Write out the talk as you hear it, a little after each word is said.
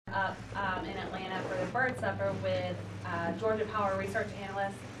bird supper with Georgia Power research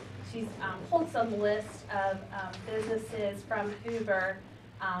analyst. She's pulled some lists of businesses from Hoover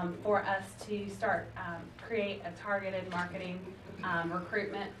for us to start create a targeted marketing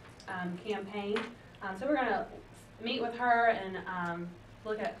recruitment campaign. So we're going to meet with her and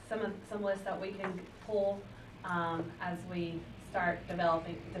look at some lists that we can pull as we start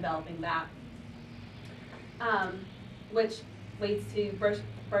developing that, which leads to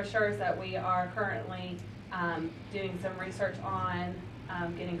brochures that we are currently doing some research on,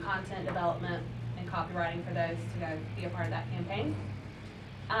 getting content development and copywriting for those to go be a part of that campaign.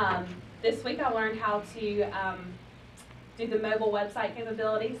 This week I learned how to do the mobile website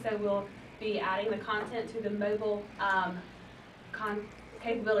capability, so we'll be adding the content to the mobile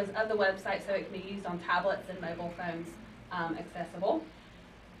capabilities of the website so it can be used on tablets and mobile phones accessible.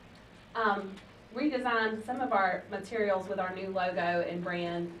 Redesigned some of our materials with our new logo and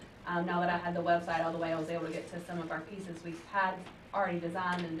brand. Now that I had the website all the way, I was able to get to some of our pieces we had already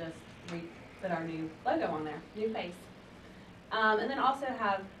designed and just put our new logo on there, new face. And then also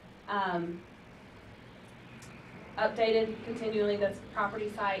have updated continually the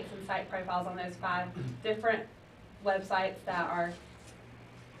property sites and site profiles on those 5 different websites that our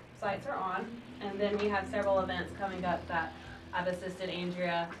sites are on. And then we have several events coming up that I've assisted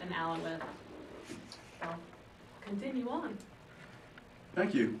Andrea and Allan with. So, continue on.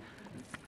 Thank you.